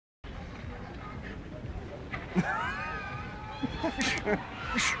You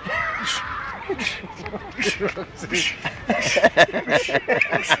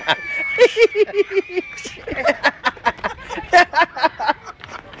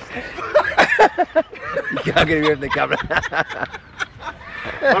can't get away from the camera.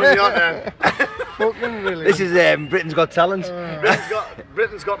 What are you on there? Fucking really. This is Britain's Got Talent.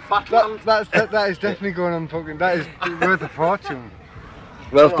 Britain's got Fatland. That is definitely going on fucking. That is worth a fortune.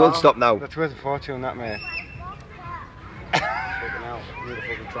 Well, good. Stop now. That's worth a fortune, that mate. Fucking hell, need a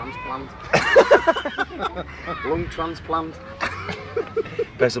fucking transplant. Lung transplant.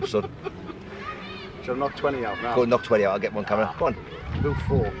 Press up, son. Shall I knock 20 out now? Go knock 20 out. I'll get one camera. Go on. Do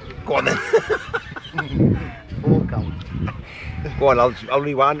 4. Go on then. 4 count. Go on. I'll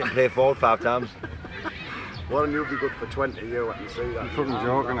rewind it and play forward 5 times. Well, and you'll be good for 20, I can see that. You're fucking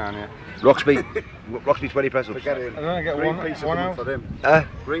joking, aren't you? Roxby 20 press ups. Forget it. I'm gonna get Greenpeace one are out. coming for him.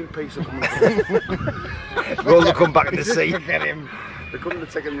 Greenpeace are coming for him. We'll all come back in the sea. Forget him. They're coming to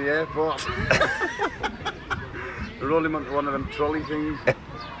take him to the airport. They roll him onto one of them trolley things.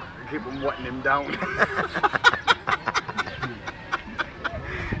 Keep him wetting him down.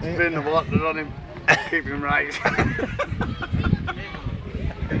 Spin the water on him. Keep him right.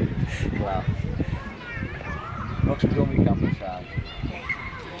 Wow. Roxby, don't be camera shy.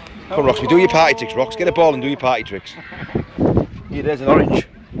 Come on, Roxby, do your party tricks, Rox. Get a ball and do your party tricks. Here, there's an orange.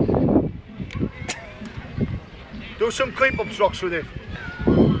 Do some creep ups, Rox, with it.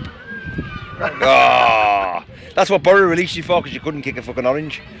 Oh, that's what Borough released you for, because you couldn't kick a fucking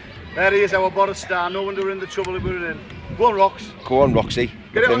orange. There he is, our Boris star. No wonder we're in the trouble we were in. Go on, Rox. Go on, Roxy.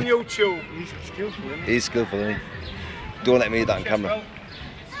 Get it on YouTube. He's skillful, isn't he? He's skillful, isn't he? Don't let me hit that on camera.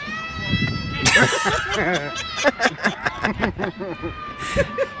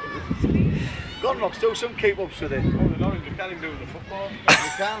 Go on, Rox, do some keep ups with it. Oh, the orange, you can't even do it with the football.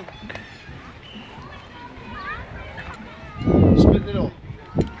 You can. Split it up.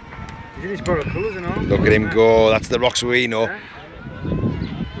 He's in his Borough colours and all. Look at him go. That's the Rox we know.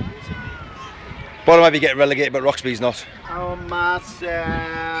 Borough might be getting relegated, but Roxby's not. Oh, myself.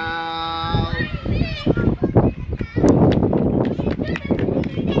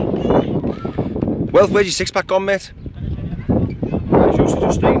 Well, where's your 6-pack gone, mate? I used to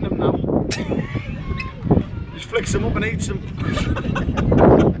just eat them now. Just flicks them up and eats them.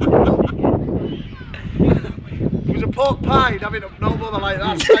 It was a pork pie, having up no more like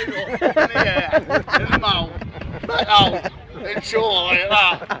that. Straight up in the air, in the mouth, back out, in shore like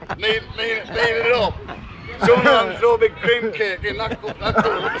that. Knead it up. Someone throw a big cream cake in that cup.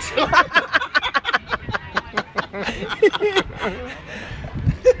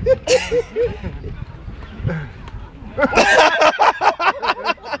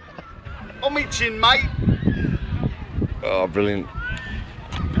 On me chin, mate. Oh, brilliant.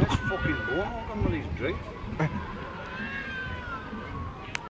 That's fucking warm. I'm on these drinks.